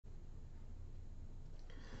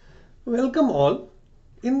Welcome all.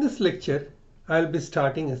 In this lecture, I'll be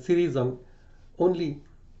starting a series on only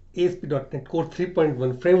ASP.NET Core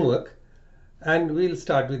 3.1 framework, and we'll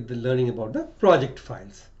start with the learning about the project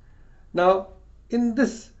files. Now, in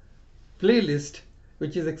this playlist,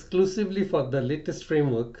 which is exclusively for the latest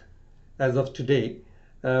framework as of today,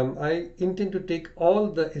 I intend to take all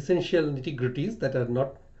the essential nitty-gritties that are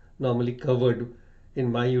not normally covered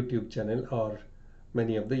in my YouTube channel or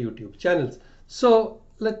many of the YouTube channels. So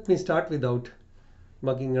let me start without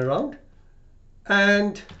mucking around,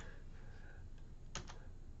 and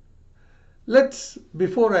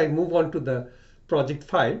before I move on to the project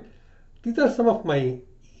file, these are some of my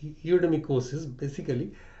Udemy courses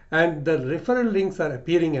basically, and the referral links are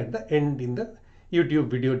appearing at the end in the YouTube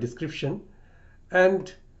video description.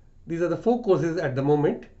 And these are the 4 courses at the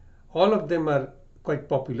moment. All of them are quite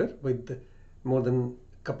popular with more than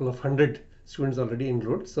a couple of hundred students already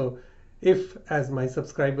enrolled. So if, as my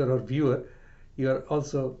subscriber or viewer, you are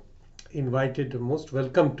also invited, most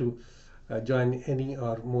welcome to join any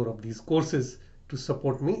or more of these courses to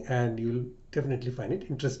support me, and you'll definitely find it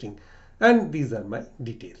interesting. And these are my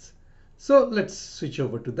details. So let's switch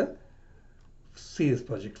over to the CS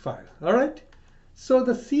project file. All right. So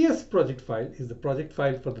the CS project file is the project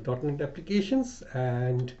file for the .NET applications,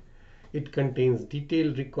 and it contains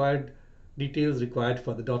details required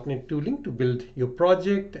for the .NET tooling to build your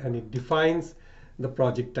project, and it defines the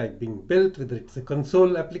project type being built, whether it's a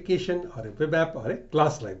console application or a web app or a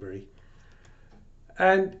class library.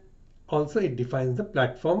 And also it defines the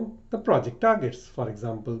platform the project targets. For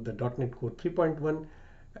example, the .NET Core 3.1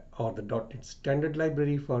 or the .NET Standard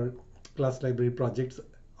Library for class library projects,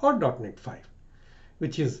 or .NET 5,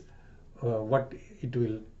 which is what it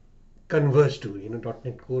will converge to.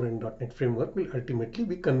 .NET Core and .NET Framework will ultimately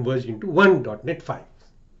be converged into one .NET 5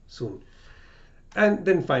 soon. And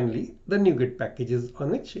then finally, the NuGet packages on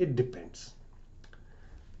which it depends.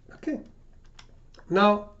 Okay.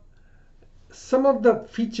 Now, some of the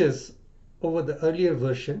features over the earlier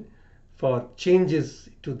version for changes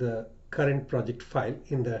to the current project file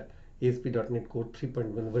in the ASP.NET Core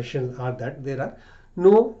 3.1 versions are that there are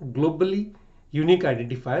no globally unique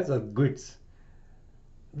identifiers or GUIDs.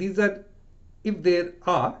 These are, if there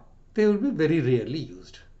are, they will be very rarely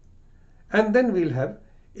used. And then we'll have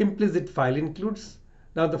implicit file includes.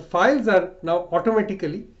 Now the files are now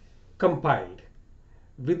automatically compiled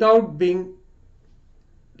without being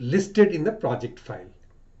listed in the project file.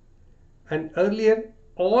 And earlier,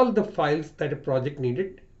 all the files that a project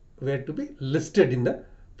needed were to be listed in the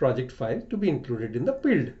project file to be included in the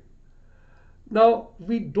build. Now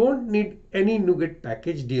we don't need any NuGet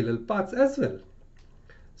package DLL paths as well.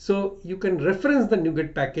 So you can reference the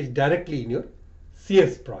NuGet package directly in your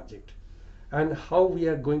CS project. And how we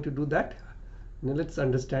are going to do that? Now let's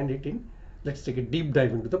understand it let's take a deep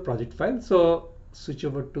dive into the project file. So switch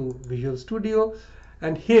over to Visual Studio,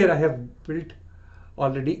 and here I have built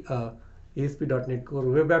already a ASP.NET Core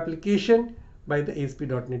web application by the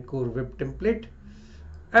ASP.NET Core web template.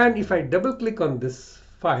 And if I double click on this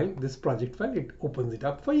file, this project file, it opens it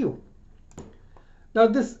up for you. Now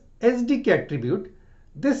this SDK attribute,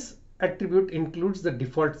 this attribute includes the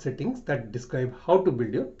default settings that describe how to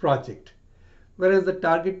build your project. Whereas the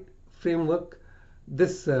target framework,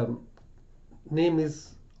 this name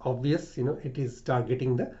is obvious, it is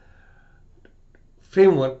targeting the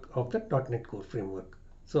framework of the .NET Core framework.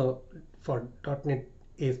 So for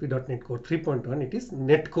ASP.NET Core 3.1, it is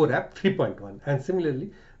Net Core App 3.1, and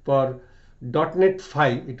similarly for .NET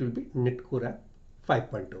 5, it will be Net Core App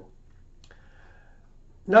 5.0.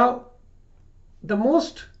 Now,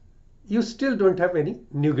 you still don't have any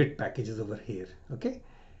NuGet packages over here. Okay,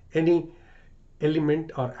 any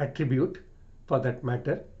element or attribute for that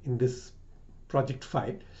matter in this project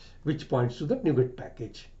file which points to the NuGet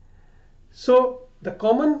package. So the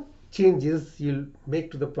common changes you'll make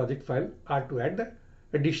to the project file are to add the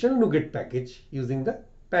additional NuGet package using the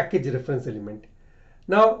package reference element.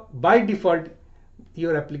 Now by default,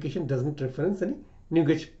 your application doesn't reference any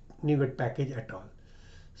NuGet package at all.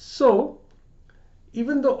 So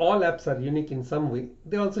even though all apps are unique in some way,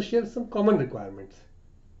 they also share some common requirements.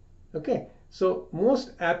 Okay, so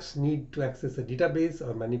most apps need to access a database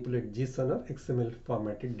or manipulate JSON or XML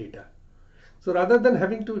formatted data. So rather than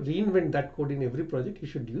having to reinvent that code in every project, you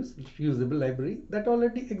should use usable library that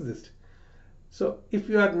already exists. So if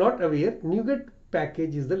you are not aware, NuGet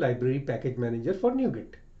package is the library package manager for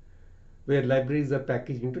NuGet, where libraries are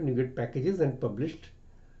packaged into NuGet packages and published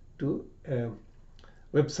to a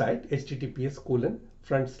website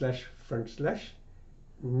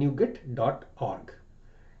https://nuget.org.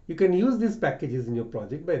 You can use these packages in your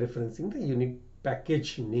project by referencing the unique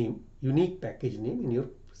package name in your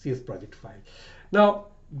CS project file. Now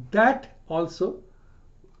that also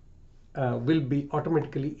will be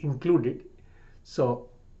automatically included. So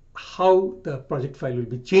how the project file will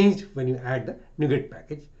be changed when you add the NuGet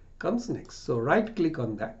package comes next. So right click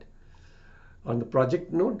on that, on the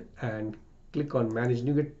project node, and click on manage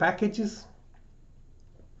NuGet packages.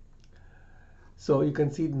 So you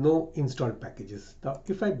can see no installed packages. Now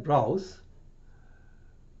if I browse,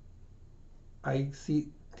 I see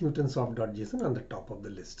Newtonsoft.json on the top of the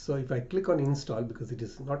list. So if I click on install, because it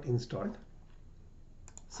is not installed,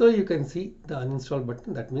 so you can see the uninstall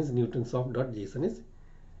button. That means Newtonsoft.json is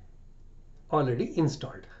already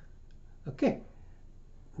installed. Okay.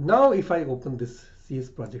 Now if I open this CS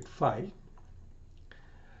project file,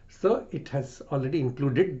 so it has already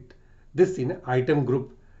included this in an item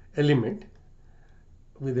group element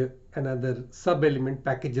with another sub element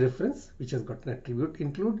package reference, which has got an attribute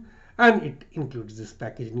include, and it includes this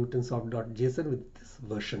package Newtonsoft.json with this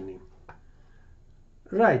version name.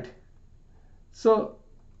 Right. So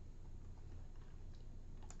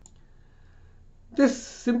this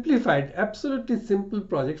simplified, absolutely simple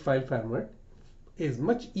project file format is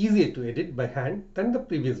much easier to edit by hand than the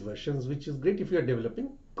previous versions, which is great if you are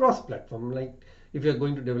developing cross-platform, like if you are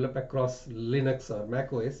going to develop across Linux or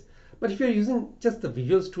Mac OS. But if you are using just the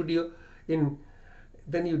Visual Studio,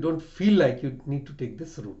 then you don't feel like you need to take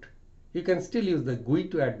this route. You can still use the GUI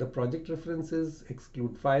to add the project references,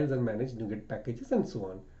 exclude files, and manage NuGet packages, and so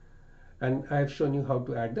on. And I have shown you how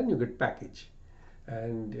to add the NuGet package.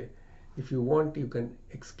 And if you want, you can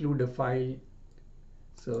exclude a file.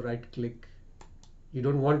 So right click. You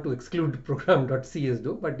don't want to exclude program.cs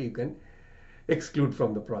though, but you can exclude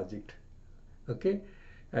from the project. Okay,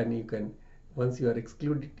 and you can, once you are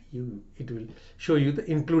excluded, it will show you the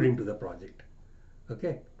include into the project.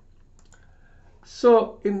 Okay.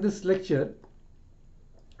 So in this lecture,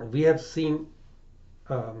 we have seen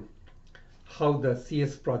how the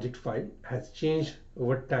CS project file has changed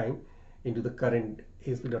over time into the current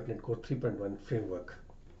ASP.NET Core 3.1 framework.